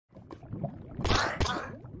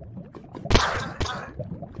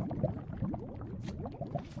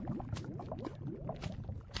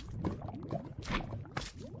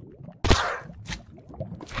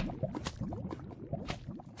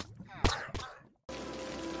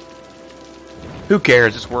Who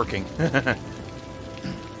cares? It's working.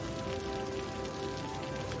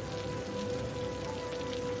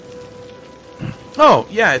 Oh,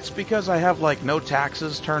 yeah, it's because I have, like, no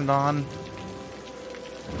taxes turned on.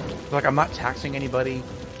 Like, I'm not taxing anybody.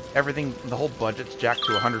 Everything, the whole budget's jacked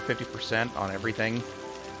to 150% on everything.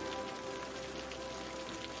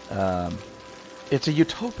 It's a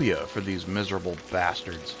utopia for these miserable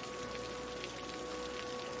bastards.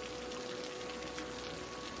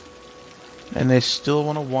 And they still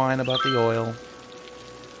want to whine about the oil.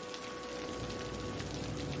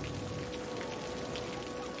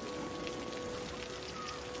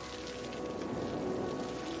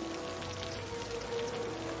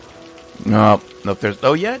 Nope, nope, there's...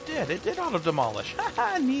 Oh, yeah, it did. It did auto-demolish.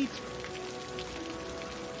 Haha, neat.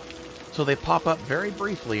 So they pop up very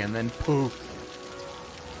briefly and then poof.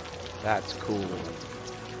 That's cool.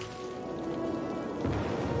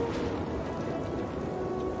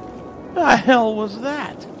 The hell was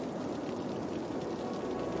that?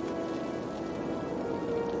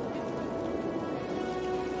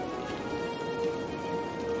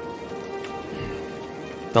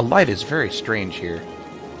 The light is very strange here.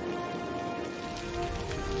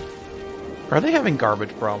 Are they having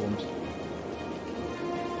garbage problems?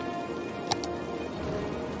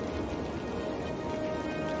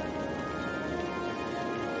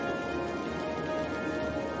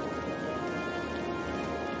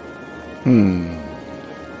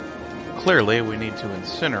 Clearly, we need to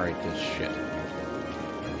incinerate this shit.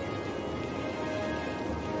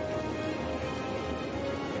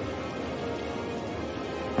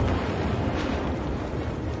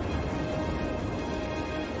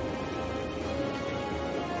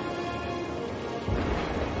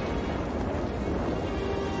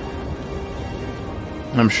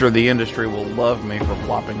 I'm sure the industry will love me for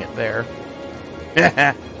plopping it there.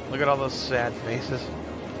 Look at all those sad faces.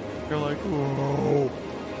 You're like, whoa.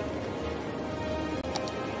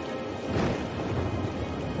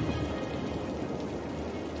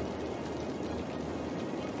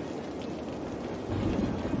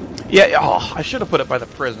 Yeah, oh, I should have put it by the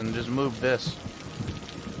prison. Just move this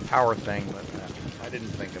power thing, but I didn't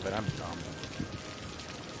think of it. I'm dumb.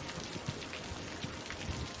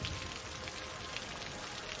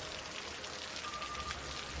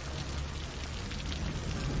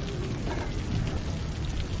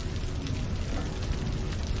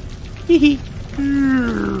 Hee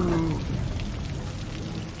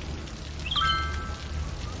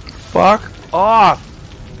Fuck off!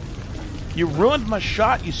 You ruined my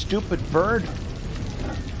shot, you stupid bird!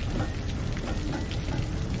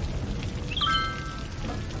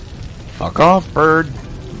 Fuck off, bird!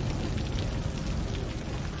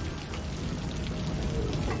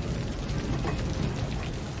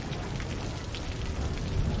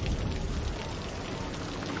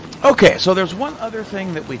 Okay, so there's one other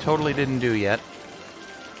thing that we totally didn't do yet,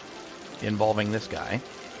 involving this guy.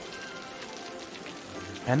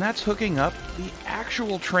 And that's hooking up the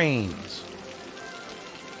actual trains.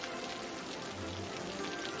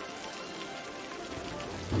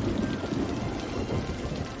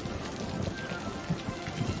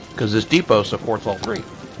 Because this depot supports all three.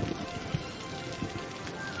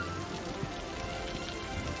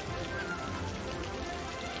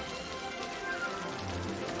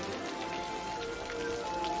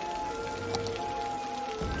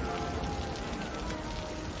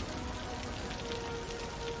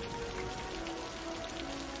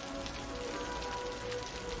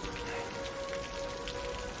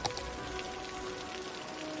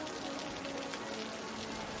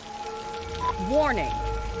 Warning.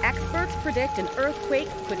 Experts predict an earthquake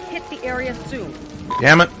could hit the area soon.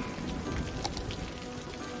 Damn it.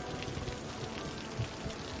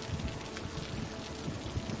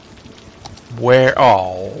 Where?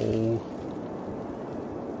 Oh.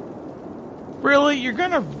 Really? You're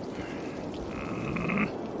gonna...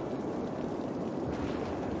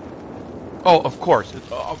 Oh, of course. It's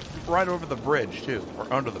right over the bridge, too.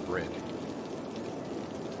 Or under the bridge.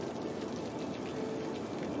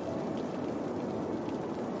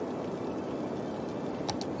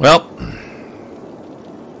 Well,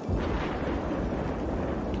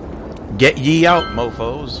 get ye out,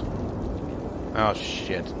 mofos. Oh,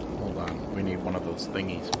 shit. Hold on. We need one of those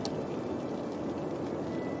thingies.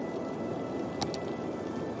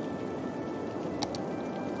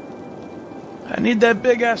 I need that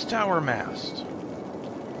big-ass tower mast.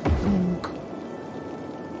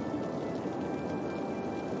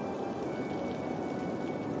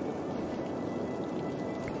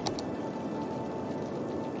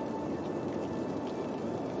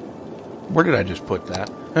 Where did I just put that?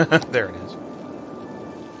 There it is.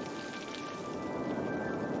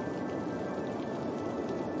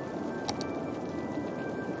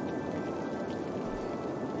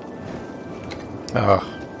 Ugh.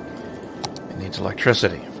 It needs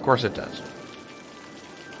electricity. Of course it does.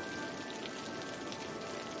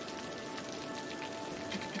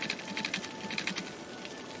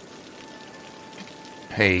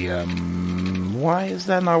 Hey, why is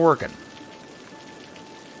that not working?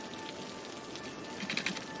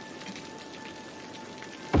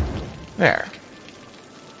 There.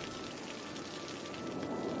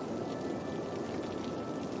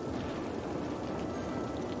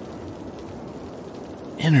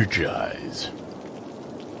 Energize.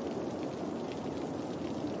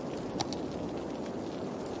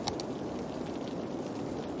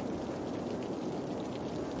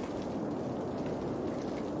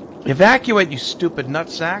 Evacuate, you stupid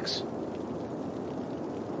nutsacks.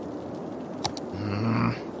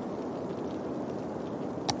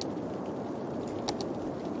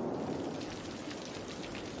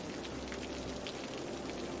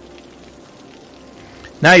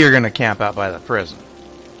 Now you're going to camp out by the prison.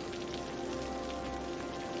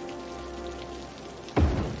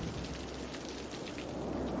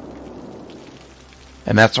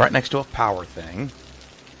 And that's right next to a power thing.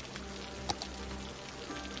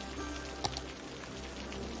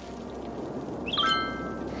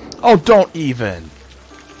 Oh, don't even.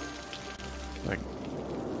 Like,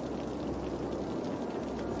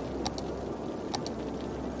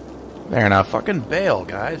 there, now fucking bail,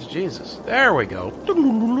 guys. Jesus. There we go.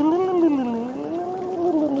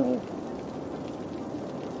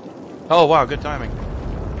 Oh, wow, good timing.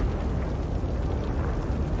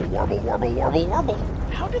 Warble, warble, warble, warble.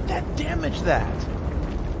 How did that damage that?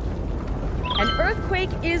 An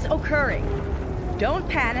earthquake is occurring. Don't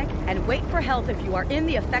panic and wait for help if you are in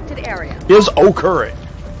the affected area. Is occurring.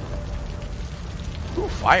 Ooh,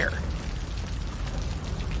 fire.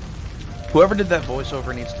 Whoever did that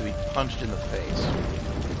voiceover needs to be punched in the face.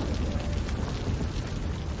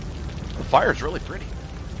 The fire's really pretty.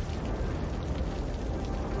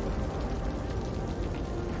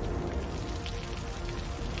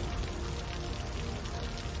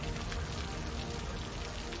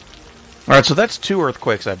 Alright, so that's 2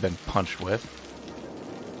 earthquakes I've been punched with.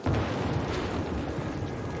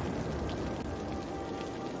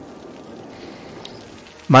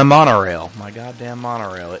 My monorail. My goddamn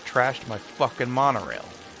monorail. It trashed my fucking monorail.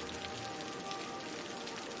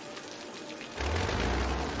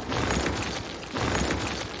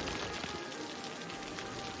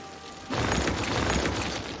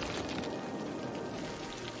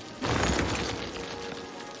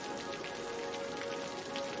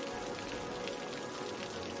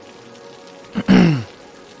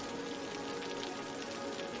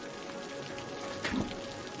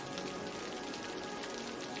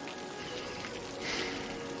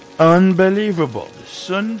 Unbelievable. The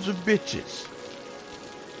sons of bitches.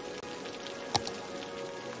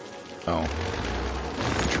 Oh.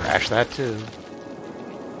 Trash that too.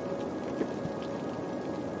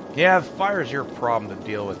 Yeah, fire's your problem to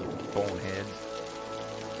deal with, you bonehead.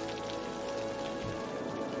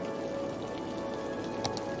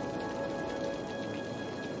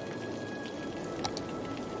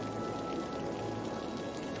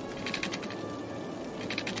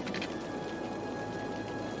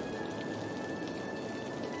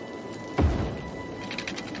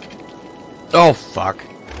 Oh, fuck.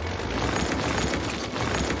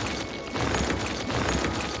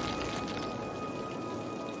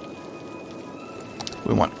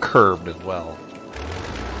 We want curved as well.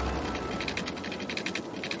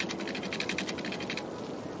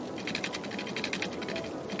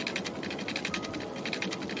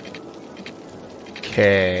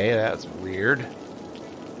 Okay, that's weird.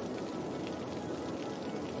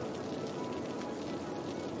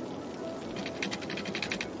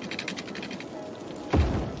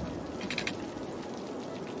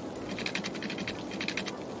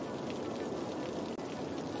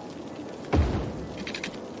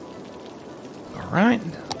 Alright,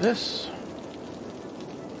 now this.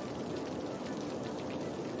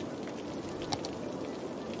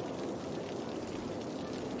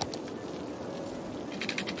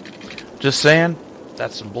 Just saying,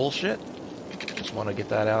 that's some bullshit. Just want to get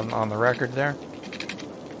that out on the record there.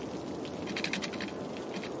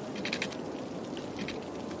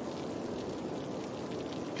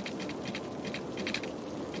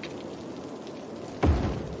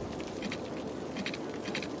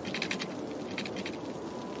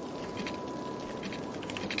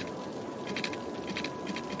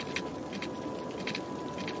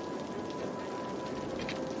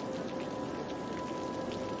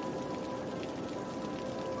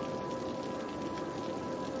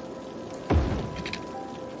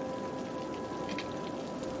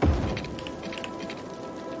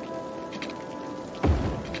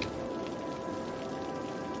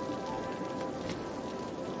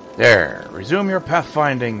 There, resume your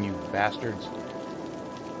pathfinding, you bastards.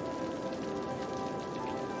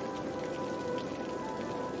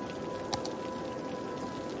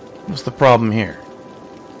 What's the problem here?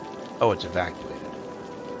 Oh, it's evacuated.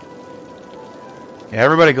 Yeah,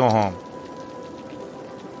 everybody go home.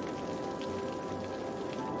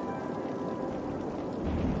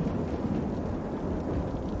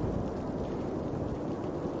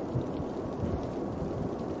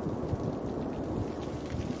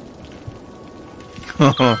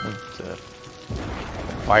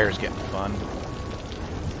 Fire's getting fun.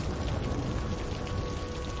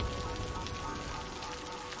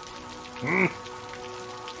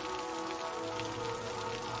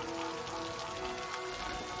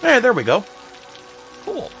 Hey, there we go.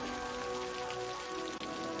 Cool.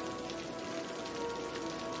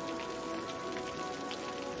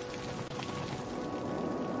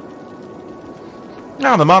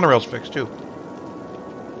 Now the monorail's fixed too.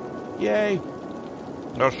 Yay.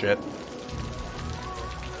 Oh shit.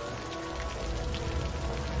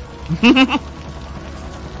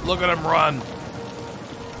 Look at him run.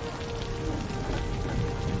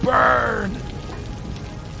 Burn.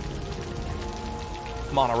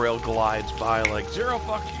 Monorail glides by like zero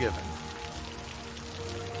fucks given.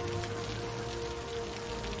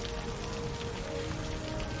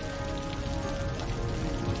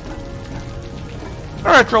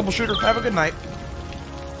 Alright, troubleshooter, have a good night.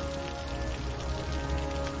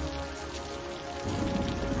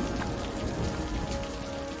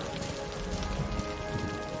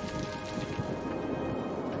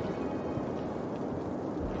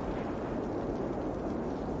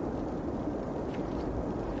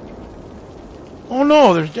 Oh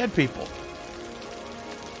no, there's dead people.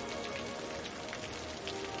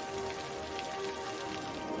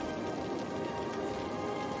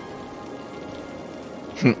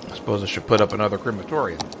 I suppose I should put up another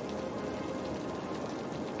crematorium.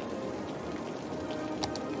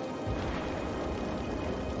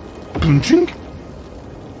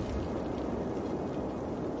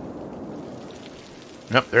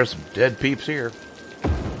 Yep, there's some dead peeps here.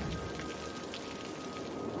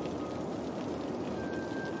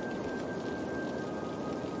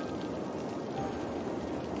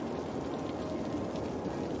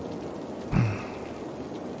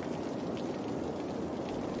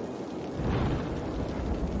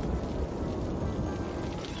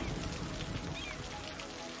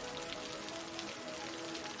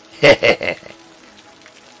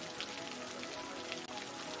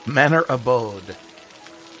 Manor Abode.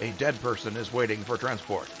 A dead person is waiting for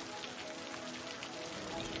transport.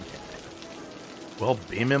 Well,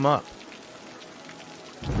 beam him up.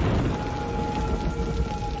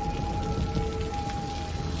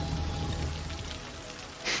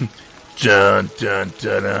 Dun dun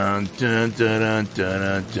dun dun dun dun dun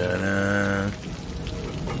dun dun.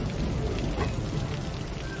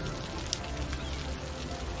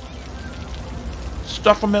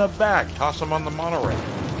 Stuff them in a bag, toss them on the monorail.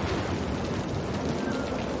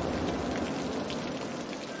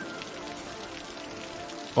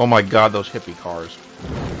 Oh my god, those hippie cars.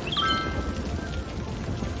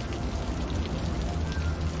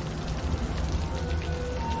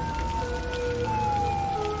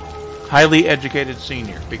 Highly educated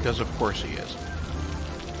senior, because of course he is.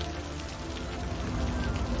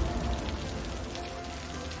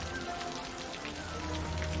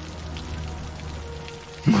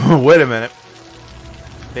 Wait a minute.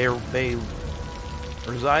 They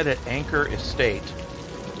reside at Anchor Estate.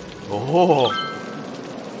 Oh.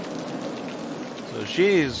 So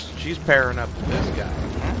she's pairing up with this guy.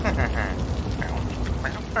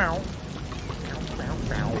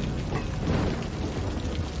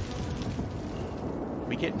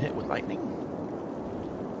 We getting hit with lightning?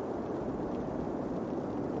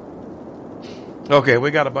 Okay,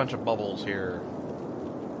 we got a bunch of bubbles here.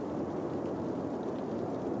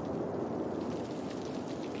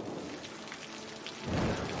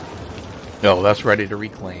 No, that's ready to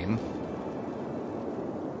reclaim.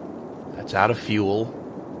 That's out of fuel.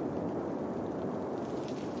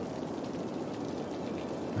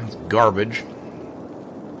 That's garbage.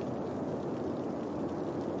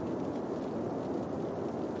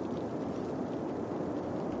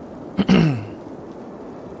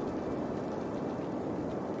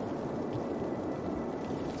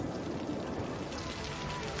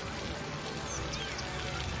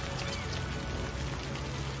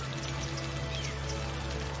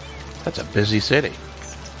 That's a busy city.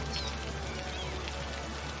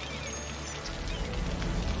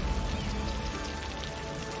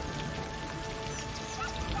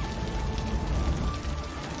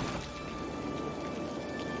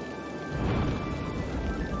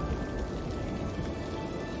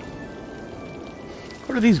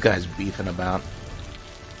 What are these guys beefing about?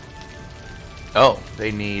 Oh,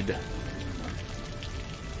 they need...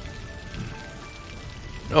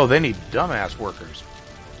 Oh, they need dumbass workers.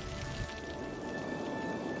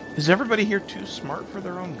 Is everybody here too smart for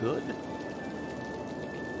their own good?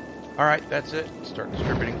 Alright, that's it. Start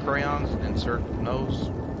distributing crayons. Insert them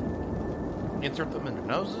into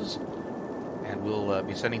noses. And we'll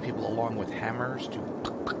be sending people along with hammers to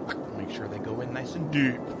make sure they go in nice and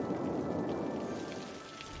deep.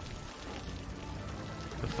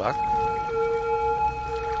 The fuck?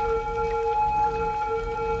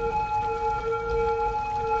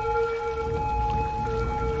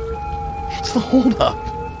 What's the holdup?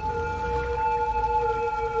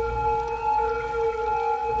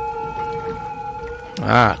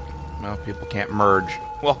 Ah, well, people can't merge.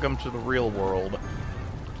 Welcome to the real world.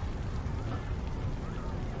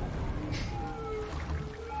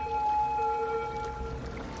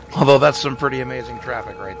 Although that's some pretty amazing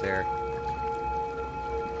traffic right there.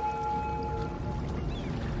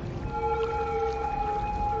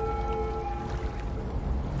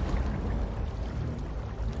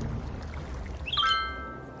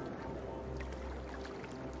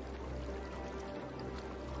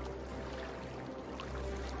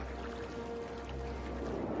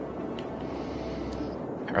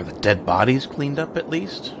 Are the dead bodies cleaned up at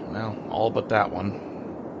least? Well, all but that one.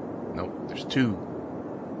 Nope, there's two.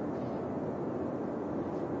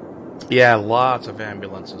 Yeah, lots of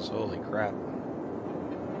ambulances. Holy crap.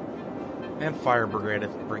 And fire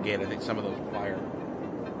brigade. I think some of those are fire.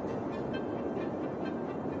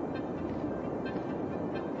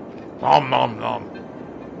 Nom nom nom.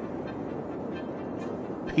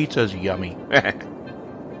 Pizza's yummy.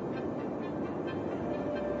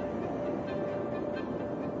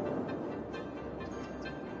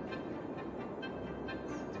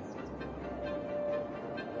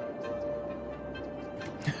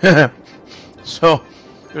 So,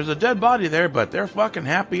 there's a dead body there, but they're fucking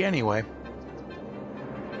happy anyway.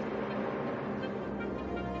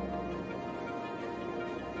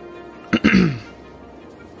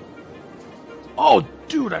 Oh,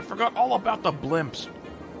 dude, I forgot all about the blimps.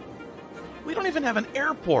 We don't even have an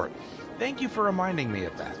airport. Thank you for reminding me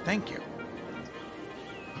of that. Thank you.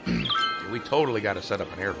 We totally got to set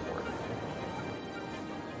up an airport.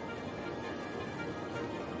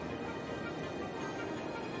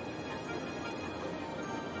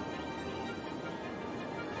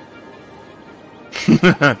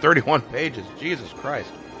 $31 pages. Jesus Christ.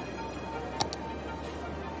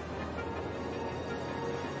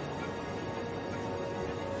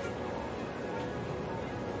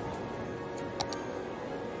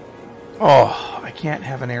 Oh, I can't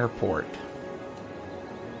have an airport.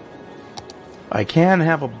 I can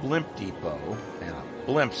have a blimp depot and a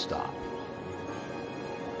blimp stop.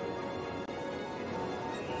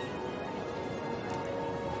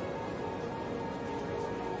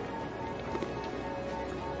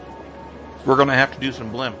 We're going to have to do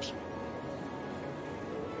some blimps.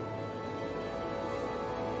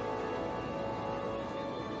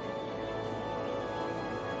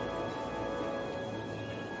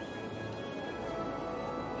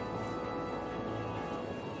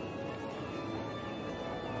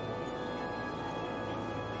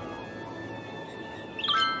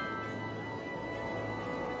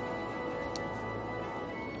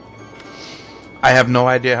 I have no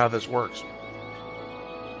idea how this works.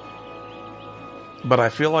 But I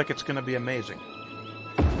feel like it's going to be amazing.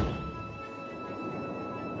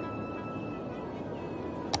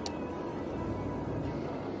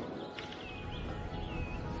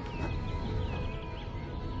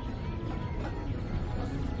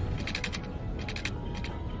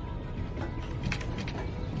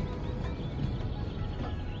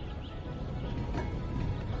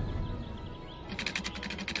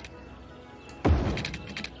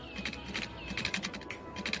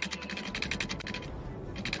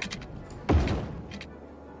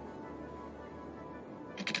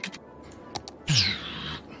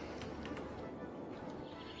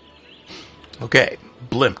 Okay,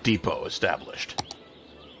 blimp depot established.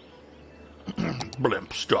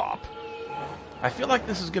 Blimp stop. I feel like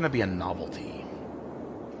this is going to be a novelty,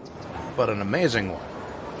 but an amazing one.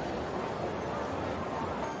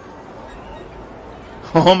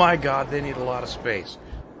 Oh my god, they need a lot of space.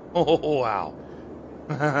 Oh, wow.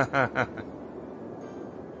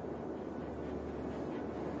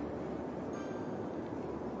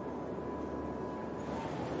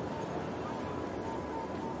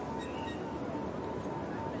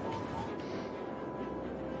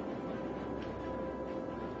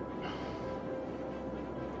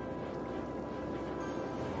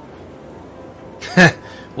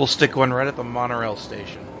 We'll stick one right at the monorail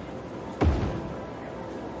station.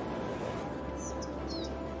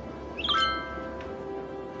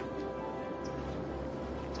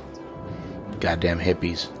 Goddamn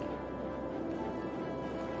hippies.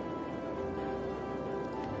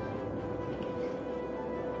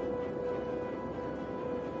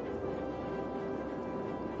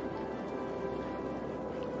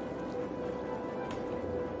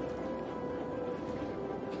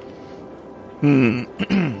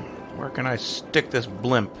 Where can I stick this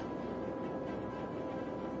blimp?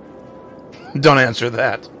 Don't answer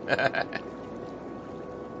that.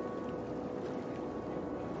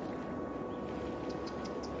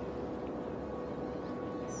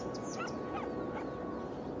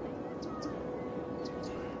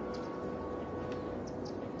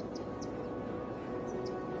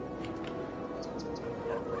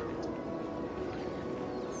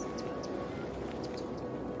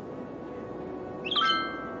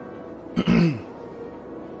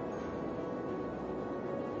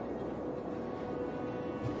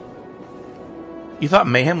 You thought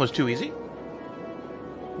Mayhem was too easy?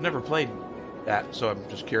 Never played that, so I'm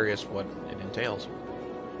just curious what it entails.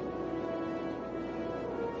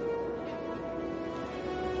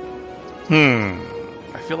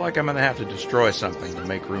 I feel like I'm going to have to destroy something to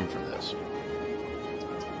make room for this.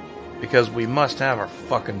 Because we must have our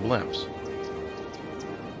fucking blimps.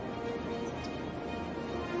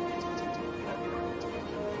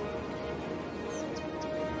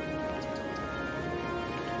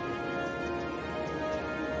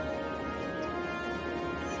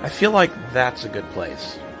 I feel like that's a good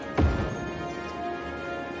place.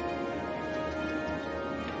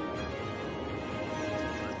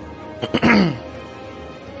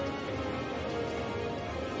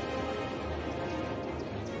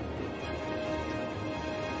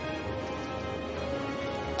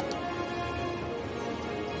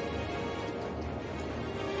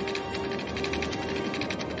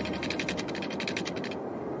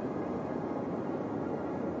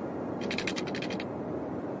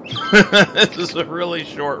 This is a really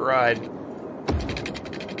short ride.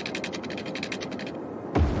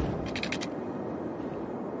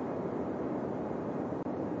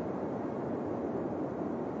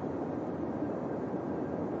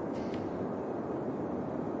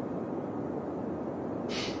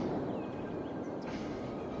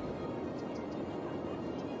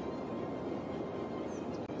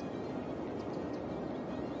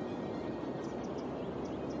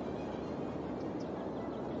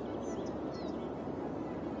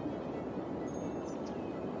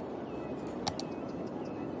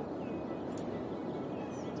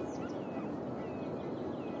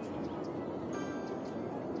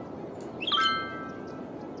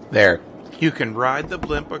 There. You can ride the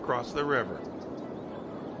blimp across the river.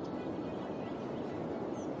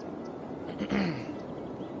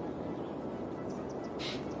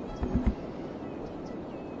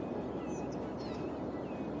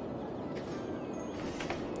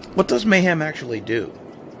 What does Mayhem actually do?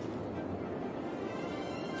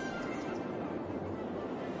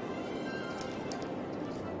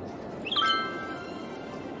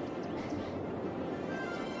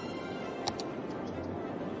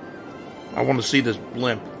 I want to see this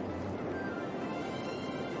blimp.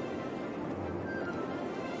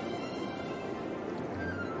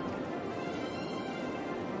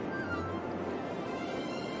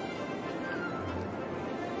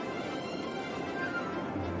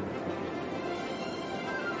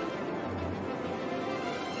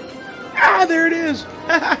 Ah, there it is.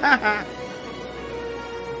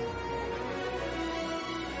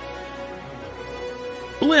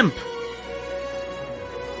 Blimp.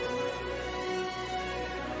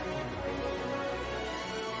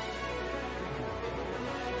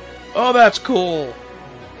 Oh, that's cool.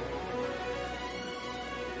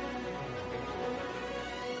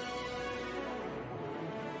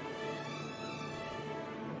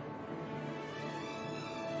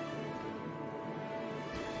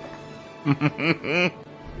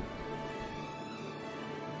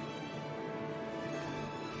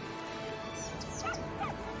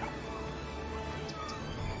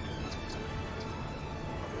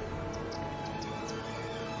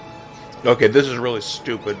 Okay, this is really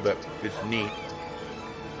stupid, but it's neat.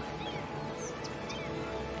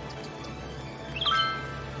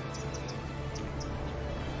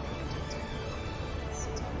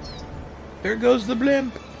 There goes the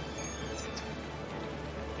blimp.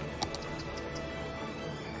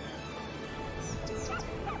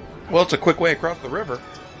 Well, it's a quick way across the river.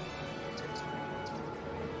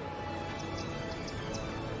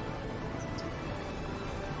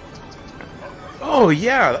 Oh, Oh,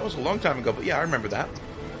 yeah, that was a long time ago, but yeah, I remember that.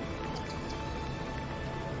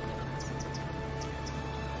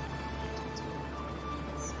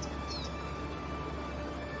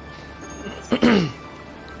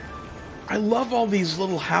 I love all these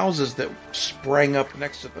little houses that sprang up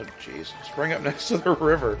next to the... Jeez, sprang up next to the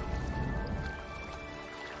river.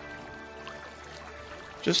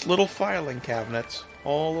 Just little filing cabinets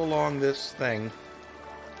all along this thing.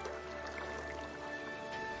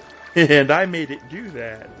 And I made it do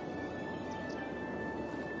that.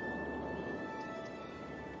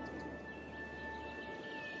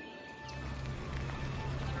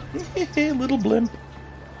 Little blimp.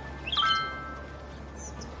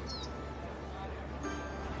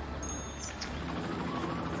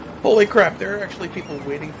 Holy crap, there are actually people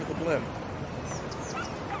waiting for the blimp.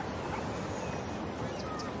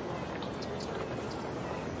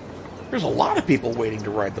 There's a lot of people waiting to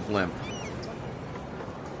ride the blimp.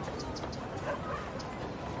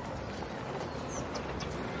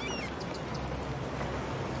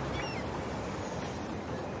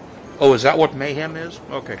 Oh, is that what mayhem is?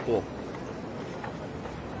 Okay, cool.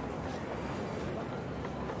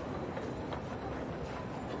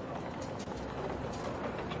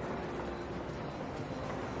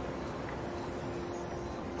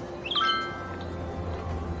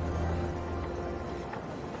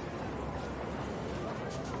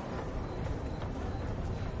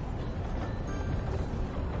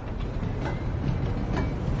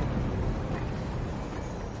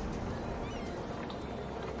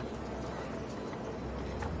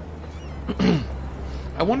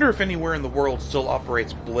 I wonder if anywhere in the world still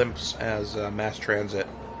operates blimps as mass transit.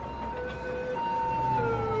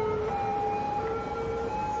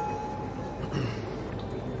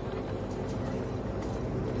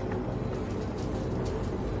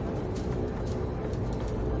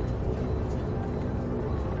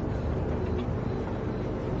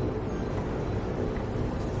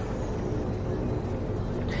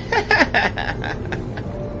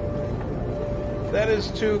 That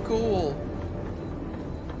is too cool.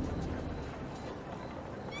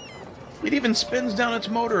 It even spins down its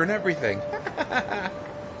motor and everything.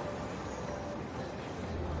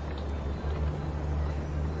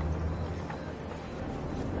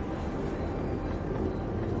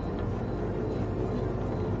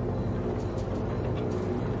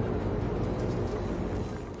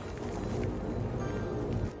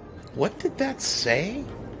 What did that say?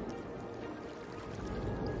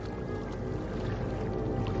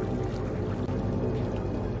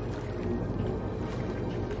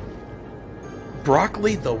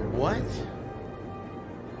 Broccoli the what?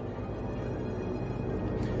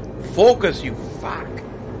 Focus, you fuck.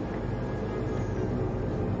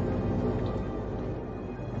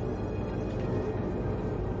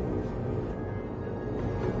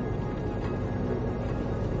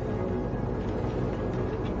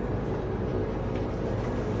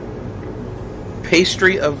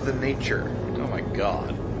 Pastry of the nature. Oh my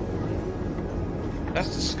god.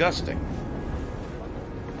 That's disgusting.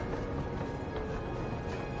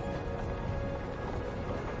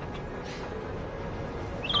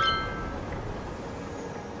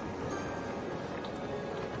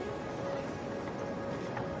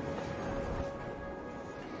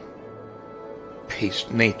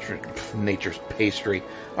 Nature's pastry.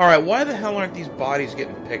 Alright, why the hell aren't these bodies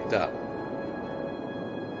getting picked up?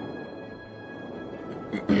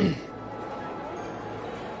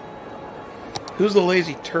 Who's the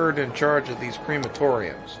lazy turd in charge of these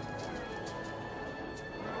crematoriums?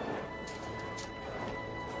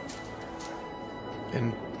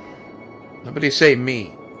 And nobody say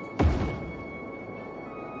me.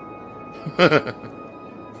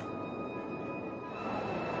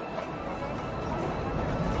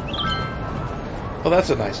 Oh,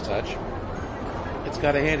 that's a nice touch. It's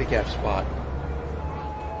got a handicap spot.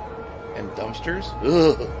 And dumpsters?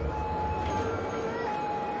 Ugh.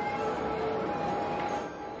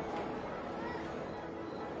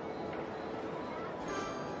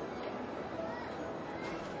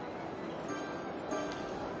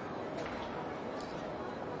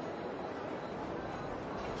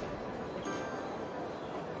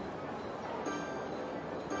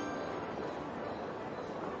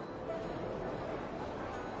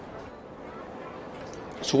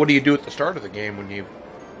 So what do you do at the start of the game when do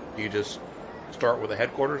you just start with a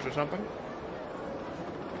headquarters or something?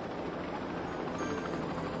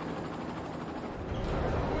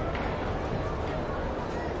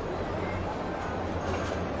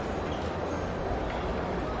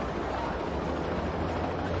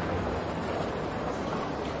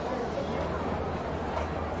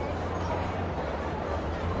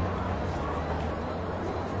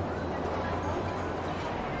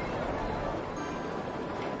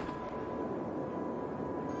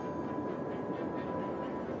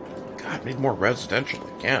 Need more residential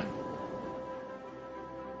again.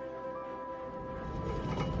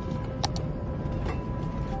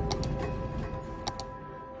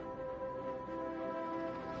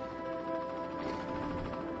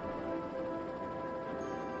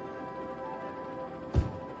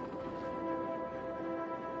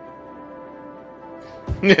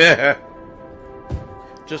 Yeah.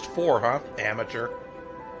 Just 4, huh? Amateur.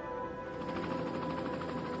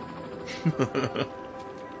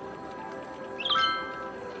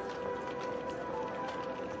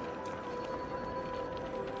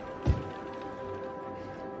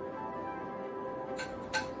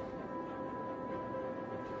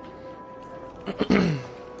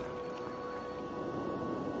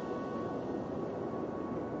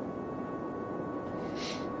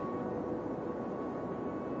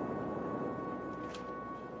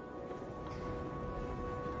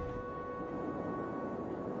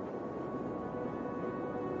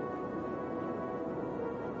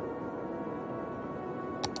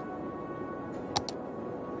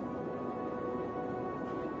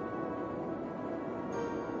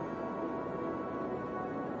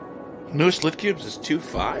 Newest lit cubes is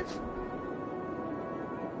 2.5?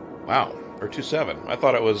 Wow, or 2.7. I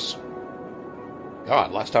thought it was...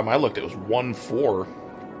 God, last time I looked it was 1.4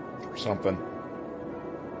 or something.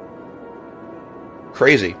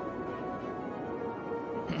 Crazy.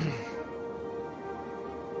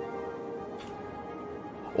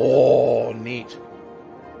 Oh, neat.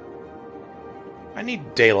 I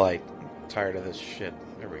need daylight. I'm tired of this shit.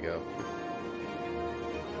 There we go.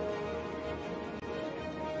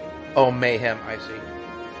 Oh, mayhem, I see.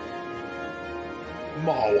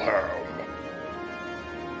 Mayhem.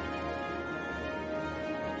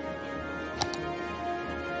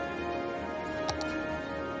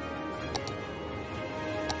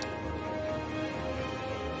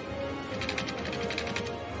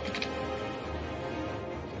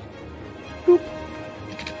 Boop.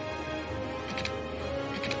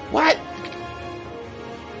 What?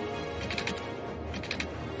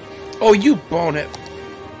 Oh, you bonehead.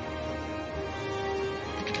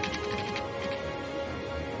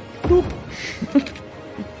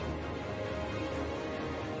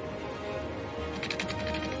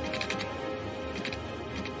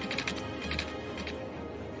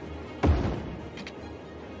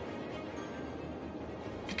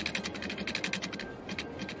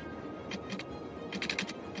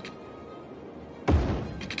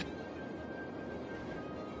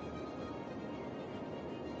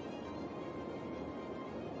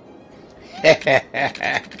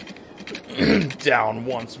 Down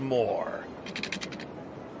once more.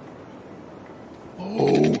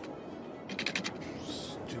 Oh.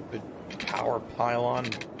 Stupid power pylon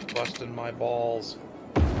busting my balls.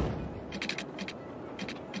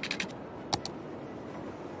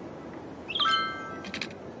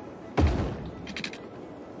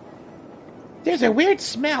 There's a weird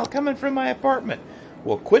smell coming from my apartment.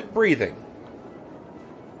 Well, quit breathing.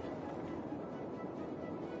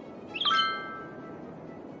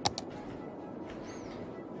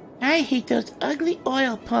 I hate those ugly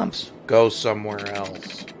oil pumps. Go somewhere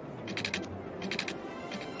else.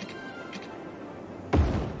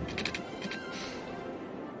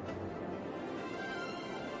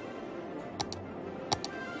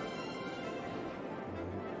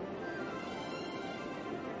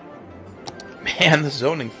 Man, the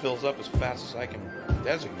zoning fills up as fast as I can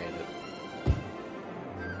designate it.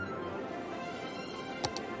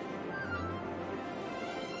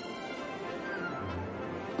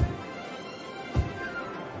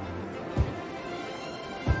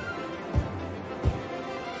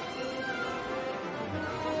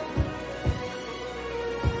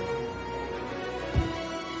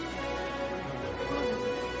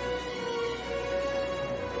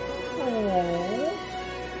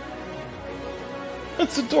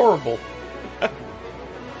 That's adorable.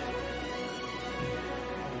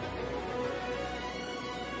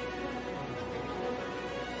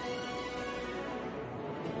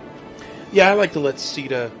 Yeah, I like to let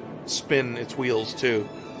Sita spin its wheels too.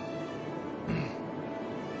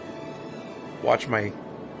 Watch my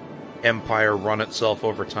empire run itself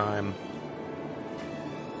over time.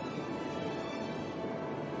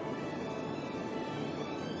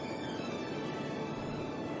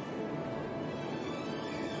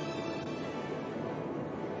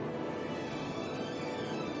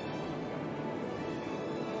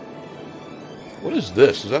 What is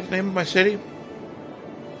this? Is that the name of my city?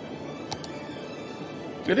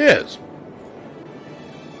 It is.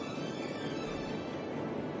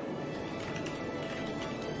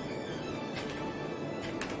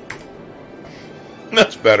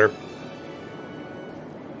 That's better.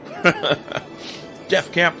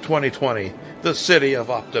 Deathcamp 2020, the city of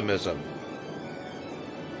optimism.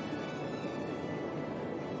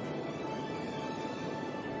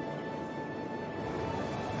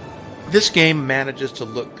 This game manages to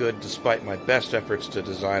look good despite my best efforts to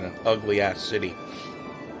design an ugly-ass city.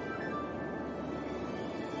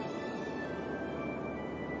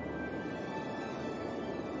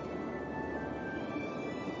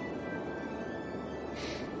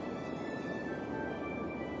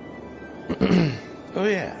 Oh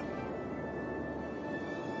yeah.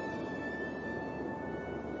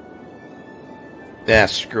 Yeah,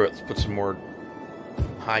 screw it. Let's put some more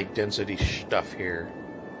high-density stuff here.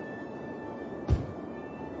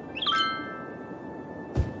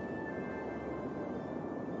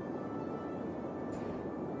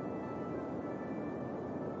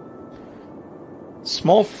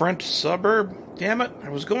 Small French suburb? Damn it, I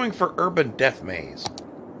was going for urban death maze.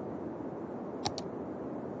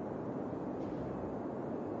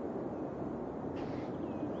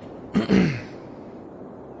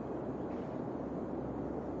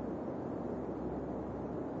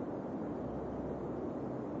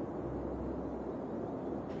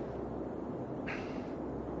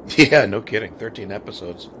 Yeah, no kidding. 13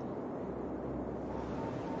 episodes.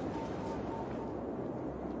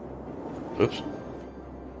 Oops.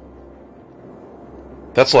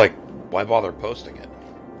 That's like, why bother posting it?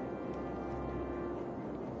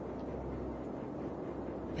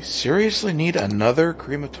 We seriously need another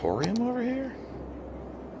crematorium over here?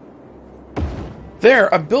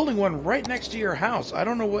 There, I'm building one right next to your house. I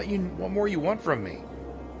don't know what more you want from me.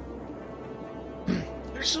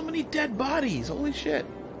 There's so many dead bodies. Holy shit.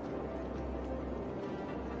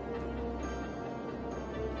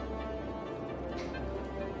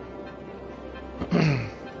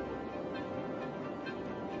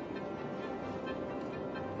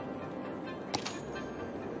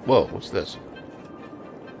 Whoa, what's this?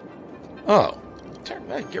 Oh,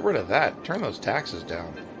 get rid of that. Turn those taxes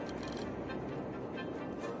down.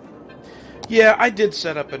 Yeah, I did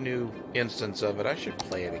set up a new instance of it. I should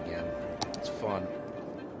play it again. It's fun.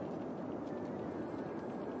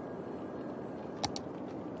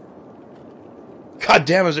 God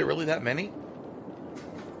damn, is it really that many?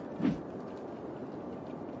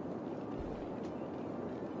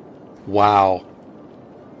 Wow.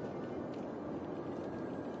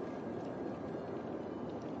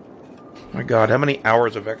 My God, how many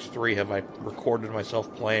hours of X3 have I recorded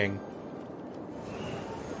myself playing?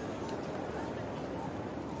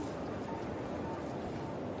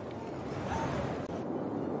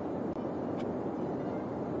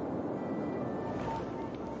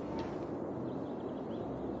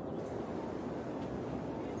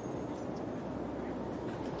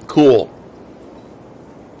 Cool.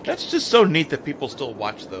 That's just so neat that people still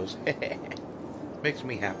watch those. Makes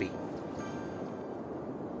me happy.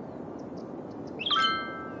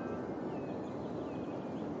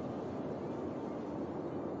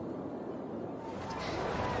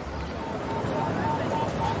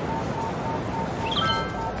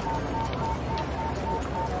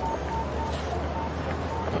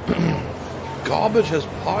 Garbage has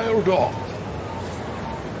piled up.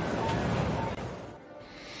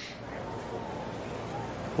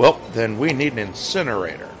 Well, then we need an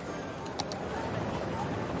incinerator.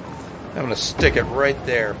 I'm going to stick it right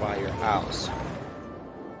there by your house.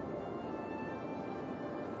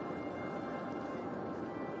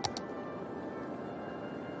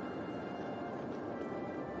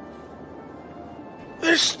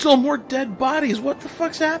 There's still more dead bodies. What the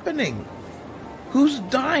fuck's happening? Who's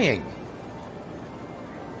dying?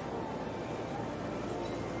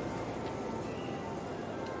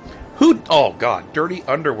 Oh God, dirty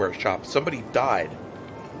underwear shop. Somebody died.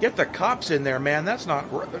 Get the cops in there, man. That's not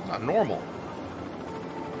normal.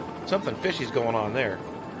 Something fishy's going on there.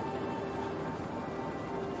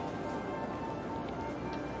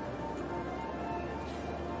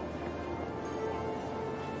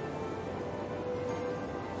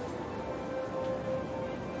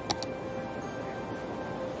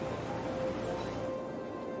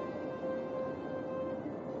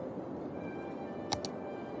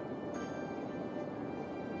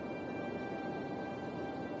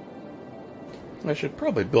 I should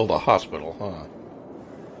probably build a hospital, huh?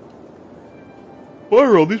 Why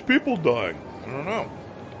are all these people dying? I don't know.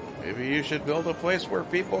 Maybe you should build a place where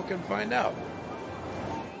people can find out.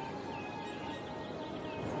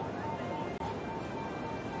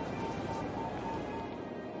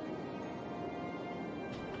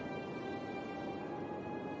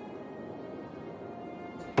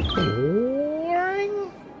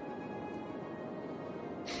 Boring?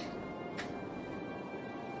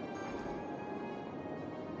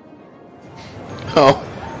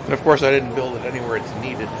 Oh, and of course I didn't build it anywhere it's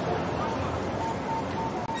needed.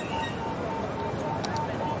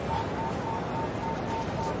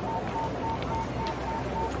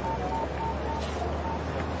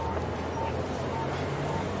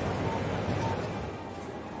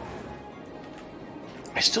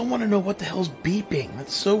 I still want to know what the hell's beeping.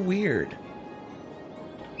 That's so weird.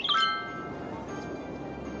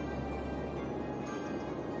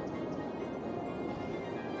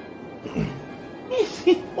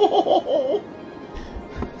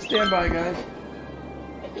 Stand by, guys.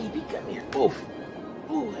 Hey, baby, come here. Oof.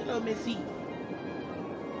 Oh, hello, Missy.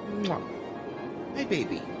 Mwah. Hey,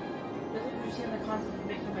 baby.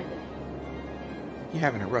 You're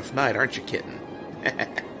having a rough night, aren't you, kitten?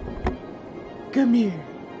 Come here.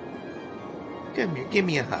 Come here, give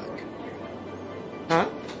me a hug. Huh?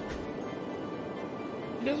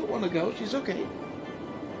 She doesn't want to go. She's okay.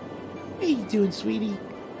 How you doing, sweetie?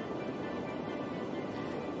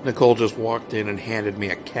 Nicole just walked in and handed me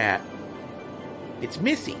a cat. It's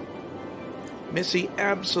Missy. Missy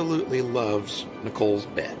absolutely loves Nicole's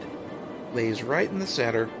bed. Lays right in the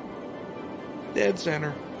center. Dead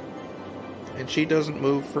center. And she doesn't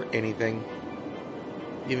move for anything.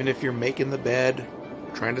 Even if you're making the bed,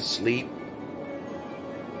 trying to sleep,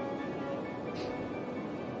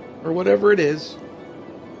 or whatever it is,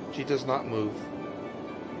 she does not move.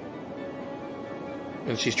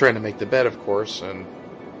 And she's trying to make the bed, of course, and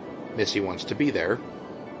Missy wants to be there.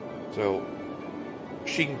 So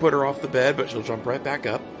she can put her off the bed, but she'll jump right back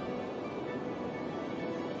up.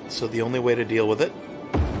 So the only way to deal with it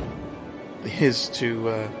is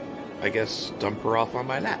to, I guess, dump her off on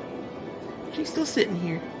my lap. She's still sitting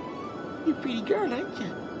here. You're a pretty girl, aren't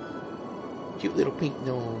you? Cute little pink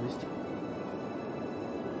nose.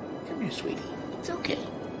 Come here, sweetie. It's okay.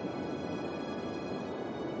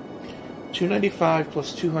 295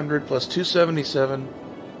 plus 200 plus 277.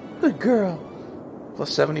 Good girl.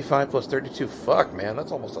 Plus 75 plus 32. Fuck, man.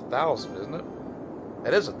 That's almost 1,000, isn't it?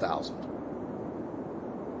 That is 1,000.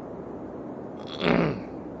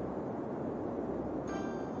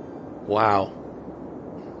 Wow.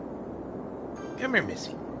 Come here,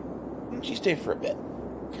 Missy. Why don't you stay for a bit?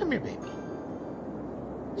 Come here, baby.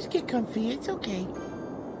 Just get comfy. It's okay.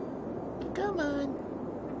 Come on.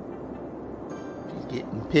 She's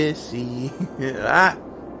getting pissy. Ah.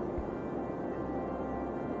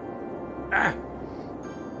 Ah.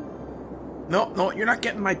 No, you're not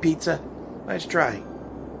getting my pizza. Nice try.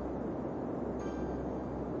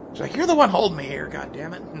 She's like, you're the one holding me here,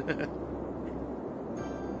 goddammit.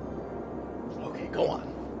 Okay, go on.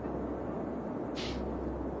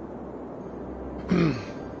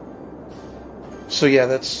 So yeah,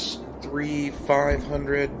 that's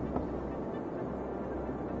 500,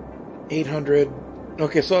 800.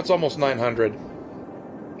 Okay, so that's almost 900.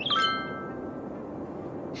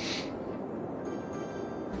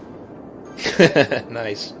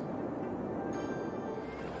 Nice.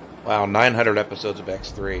 Wow, 900 episodes of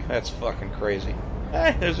X3. That's fucking crazy.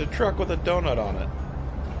 Hey, there's a truck with a donut on it.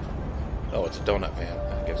 Oh, it's a donut van.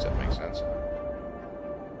 I guess that makes sense.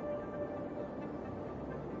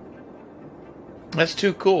 That's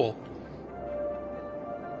too cool.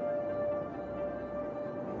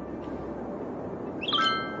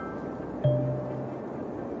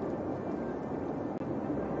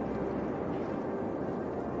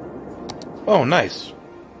 Oh, nice.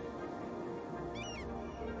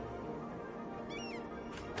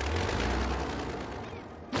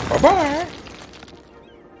 Bye-bye.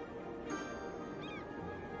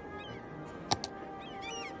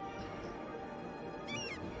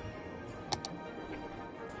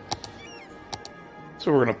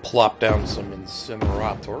 So we're going to plop down some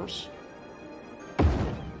incinerators.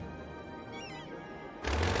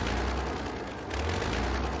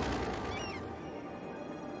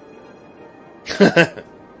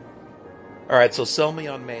 Alright, so sell me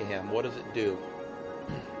on Mayhem. What does it do?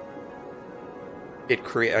 It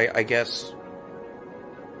I guess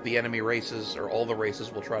the enemy races, or all the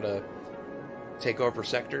races, will try to take over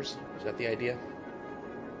sectors? Is that the idea?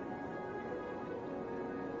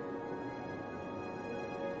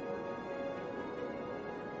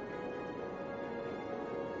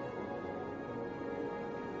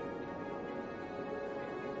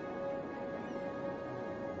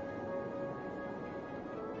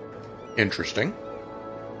 Interesting.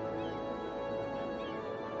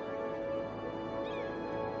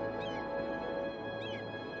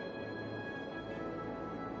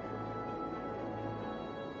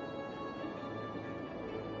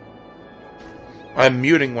 I'm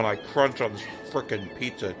muting when I crunch on this frickin'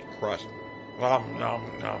 pizza crust. Nom, nom,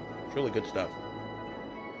 nom. It's really good stuff.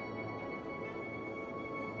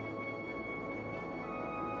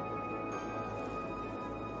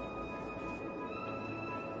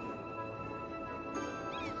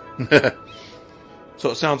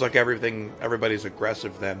 So it sounds like everybody's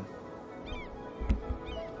aggressive then.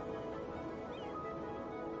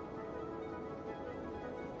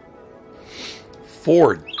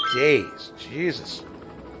 Four days. Jesus.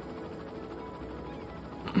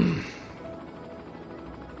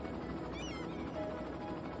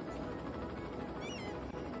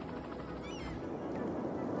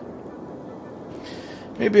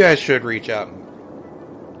 Maybe I should reach out and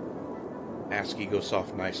ask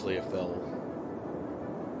EgoSoft nicely if they'll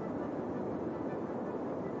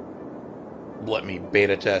let me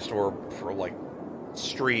beta test or like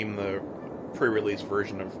stream the pre-release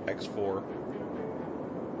version of X4.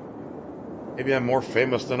 Maybe I'm more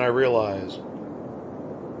famous than I realize.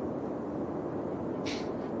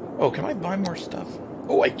 Oh, can I buy more stuff?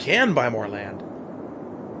 Oh, I can buy more land.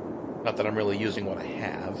 Not that I'm really using what I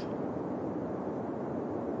have.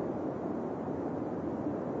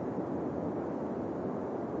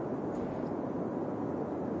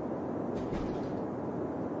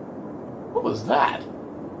 What was that?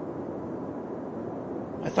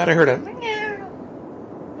 I thought I heard a...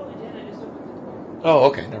 Oh,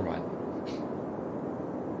 okay, never mind.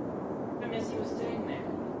 Missy was staying there.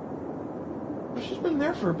 Well, she's been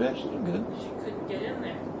there for a bit. She's been good. She couldn't get in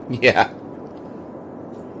there. Yeah.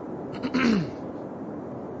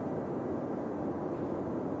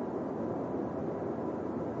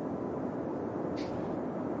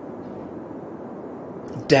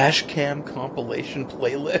 Dashcam compilation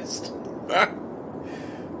playlist.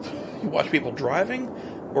 You watch people driving,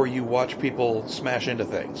 or you watch people smash into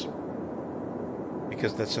things?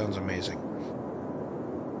 Because that sounds amazing.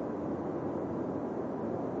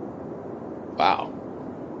 Wow.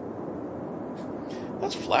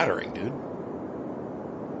 That's flattering, dude.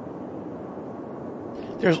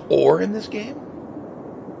 There's ore in this game?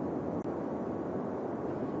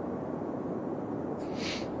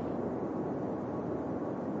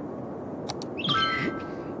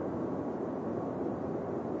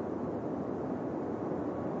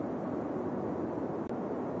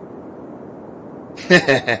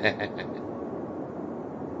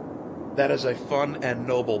 That is a fun and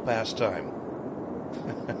noble pastime.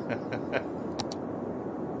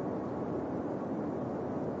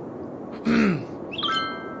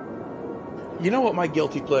 You know what my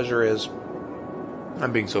guilty pleasure is?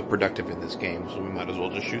 I'm being so productive in this game, so we might as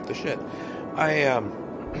well just shoot the shit.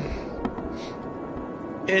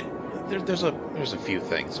 There's a few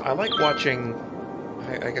things. I like watching.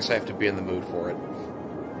 I guess I have to be in the mood for it.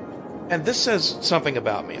 And this says something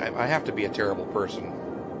about me. I have to be a terrible person.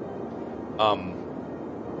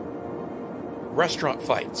 Restaurant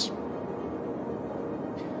fights.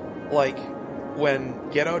 Like when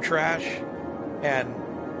ghetto trash and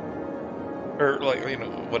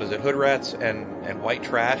what is it, hood rats and white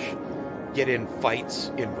trash get in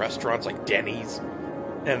fights in restaurants like Denny's,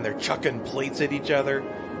 and they're chucking plates at each other,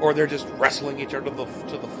 or they're just wrestling each other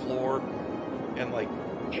to the floor, and like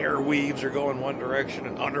hair weaves are going one direction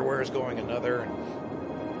and underwear is going another,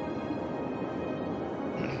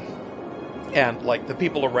 and like the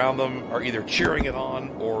people around them are either cheering it on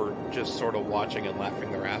or just sort of watching and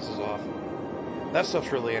laughing their asses off. That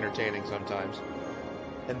stuff's really entertaining sometimes.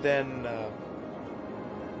 And then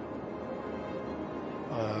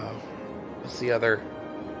what's the other?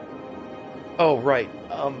 Oh, right.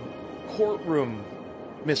 Courtroom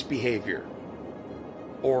misbehavior.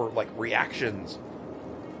 Or, like, reactions.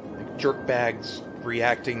 Like jerkbags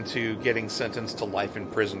reacting to getting sentenced to life in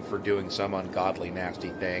prison for doing some ungodly, nasty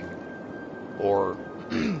thing. Or,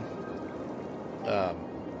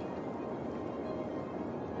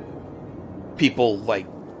 people, like,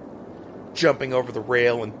 jumping over the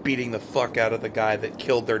rail and beating the fuck out of the guy that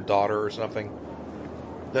killed their daughter or something.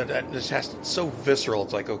 That just has to, it's so visceral.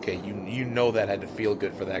 It's like, okay, you know that had to feel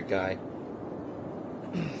good for that guy.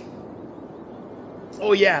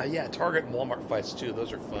 Oh yeah, Target and Walmart fights too.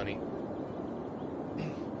 Those are funny.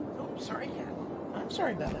 Oh, sorry, yeah. I'm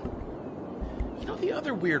sorry about that. You know, the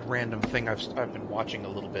other weird random thing I've been watching a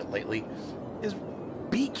little bit lately is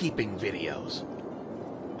beekeeping videos.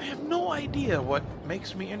 I have no idea what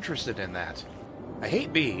makes me interested in that. I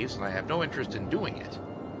hate bees, and I have no interest in doing it.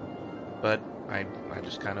 But I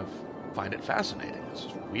just kind of find it fascinating. It's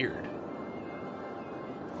just weird.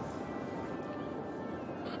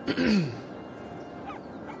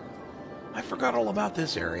 I forgot all about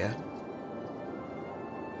this area.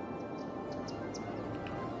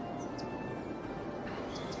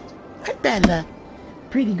 Hi, Bella.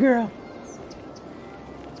 Pretty girl.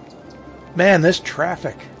 Man, this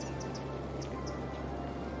traffic.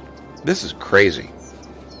 This is crazy.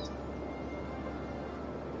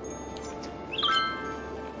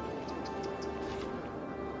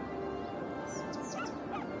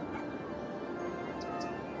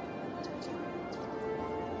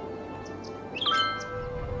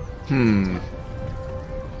 Hmm.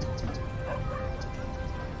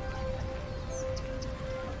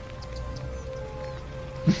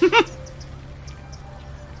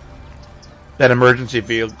 That emergency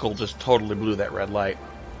vehicle just totally blew that red light.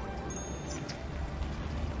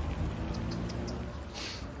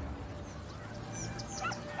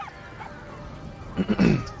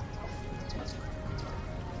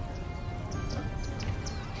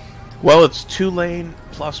 Well, it's 2-lane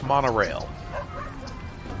plus monorail.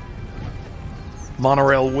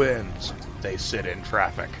 Monorail wins. They sit in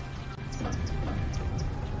traffic.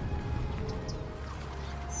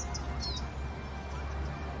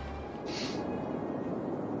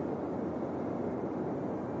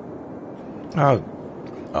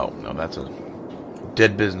 Oh, no, that's a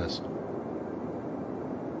dead business.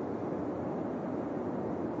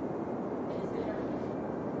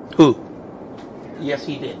 Who? Yes,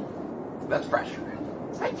 he did. That's fresh.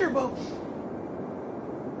 Hi, Turbo.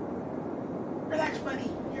 Relax, buddy.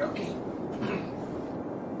 You're okay.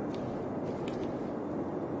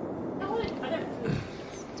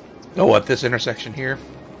 Oh, what, this intersection here?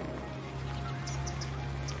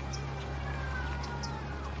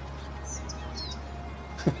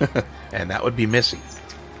 And that would be Missy.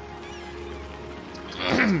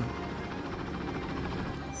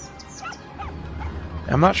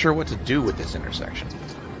 I'm not sure what to do with this intersection.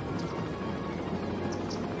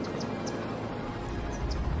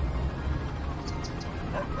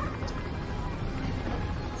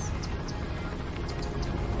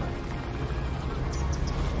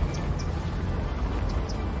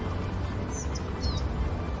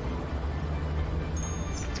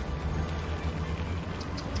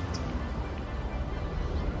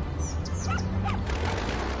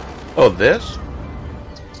 Oh, this?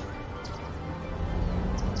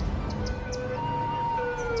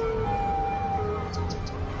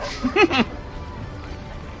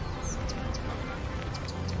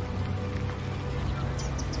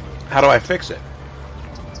 How do I fix it?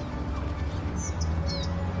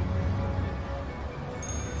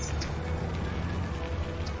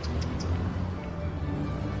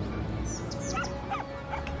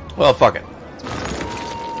 Well, fuck it.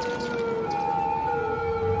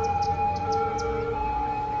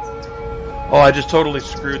 Oh, I just totally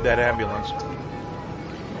screwed that ambulance.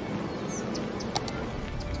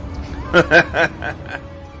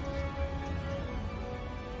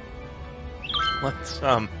 Let's,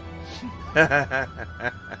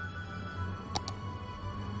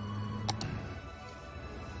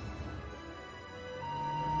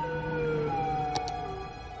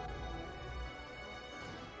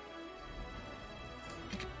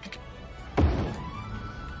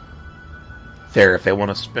 There, if they want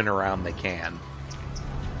to spin around, they can.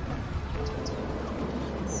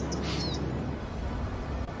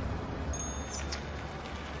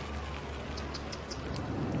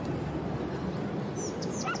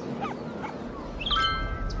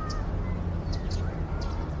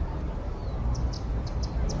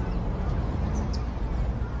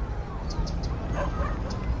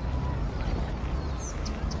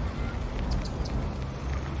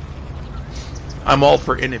 I'm all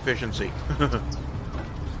for inefficiency.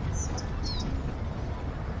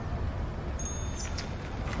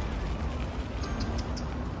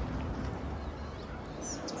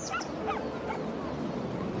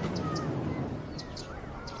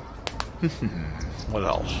 What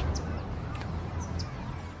else?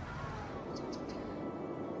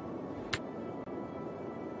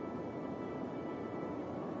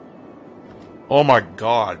 Oh my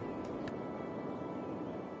God.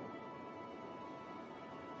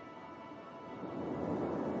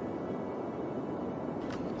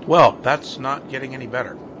 Well, that's not getting any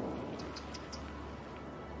better.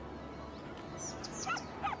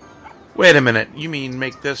 Wait a minute, you mean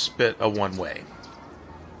make this bit a one-way?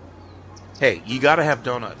 Hey, you gotta have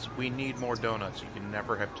donuts. We need more donuts. You can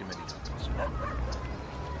never have too many donuts.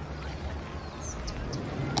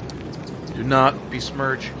 Do not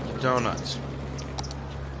besmirch donuts.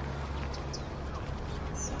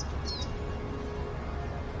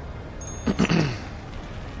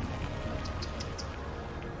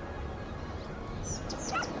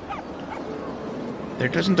 There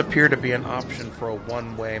doesn't appear to be an option for a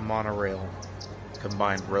one-way monorail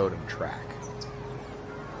combined road and track.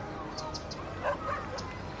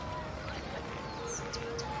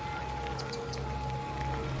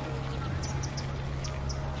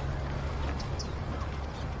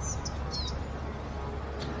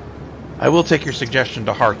 I will take your suggestion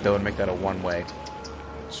to heart, though, and make that a one-way.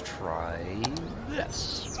 Let's try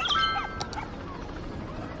this.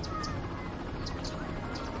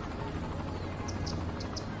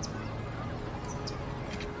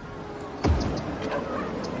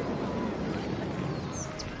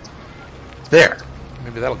 There.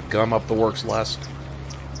 Maybe that'll gum up the works less.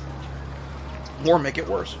 Or make it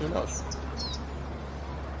worse. Who knows?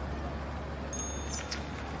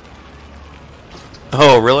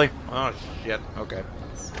 Oh, really? Oh, shit. Okay.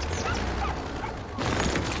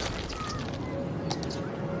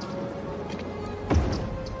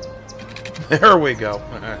 There we go.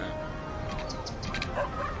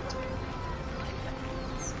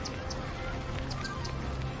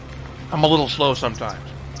 I'm a little slow sometimes.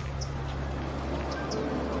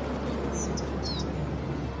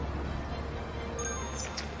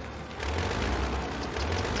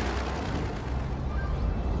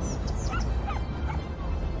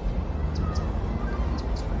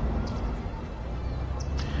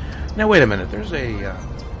 Now wait a minute, there's a...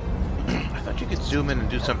 I thought you could zoom in and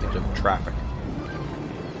do something to the traffic.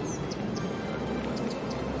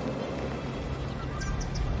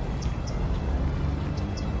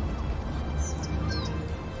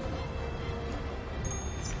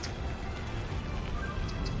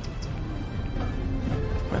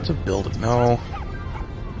 That's a building. No.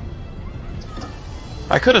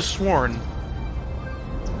 I could have sworn...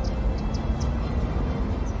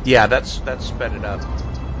 Yeah, that's sped it up.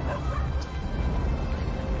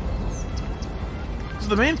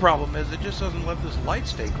 The main problem is it just doesn't let this light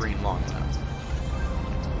stay green long enough.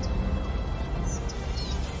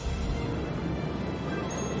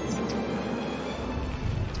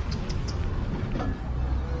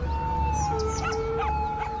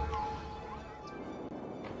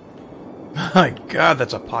 My God,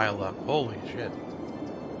 that's a pile up. Holy shit.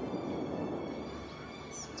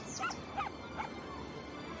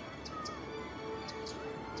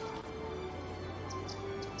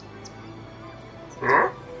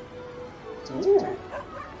 Ooh.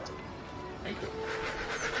 Thank you.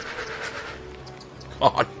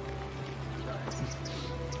 God.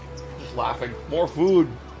 Just laughing. More food.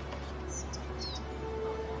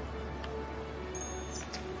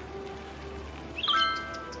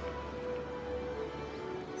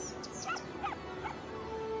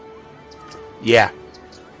 Yeah.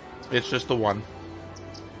 It's just the one.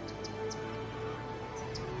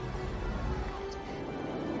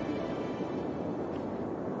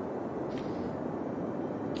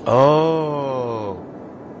 Oh.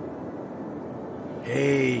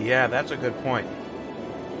 Hey, yeah, that's a good point.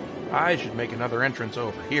 I should make another entrance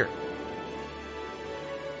over here.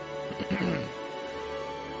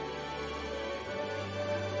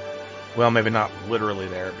 Well, maybe not literally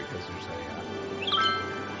there because there's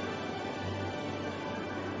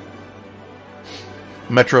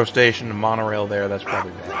a metro station and monorail there. That's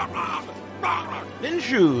probably bad.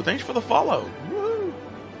 Ninshu, thanks for the follow. Woo.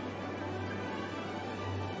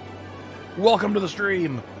 Welcome to the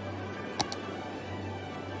stream.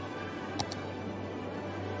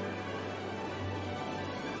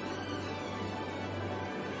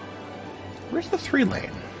 Where's the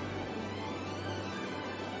 3-lane?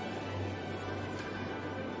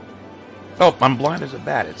 Oh, I'm blind as a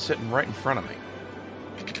bat. It's sitting right in front of me.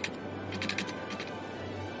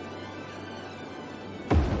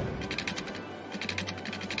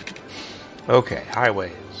 Okay,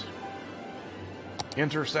 highways.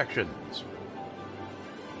 Intersections.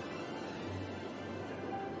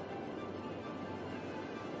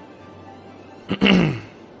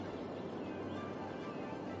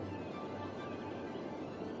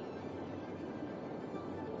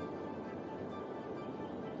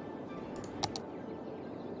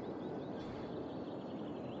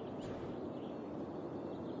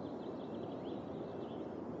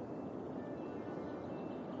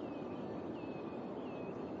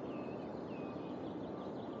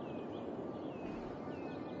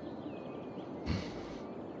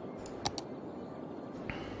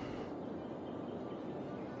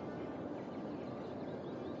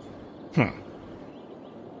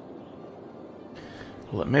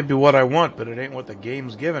 Well, it may be what I want, but it ain't what the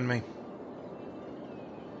game's giving me.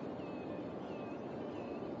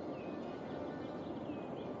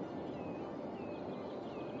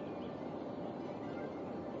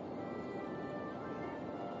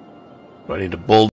 Do I need to bull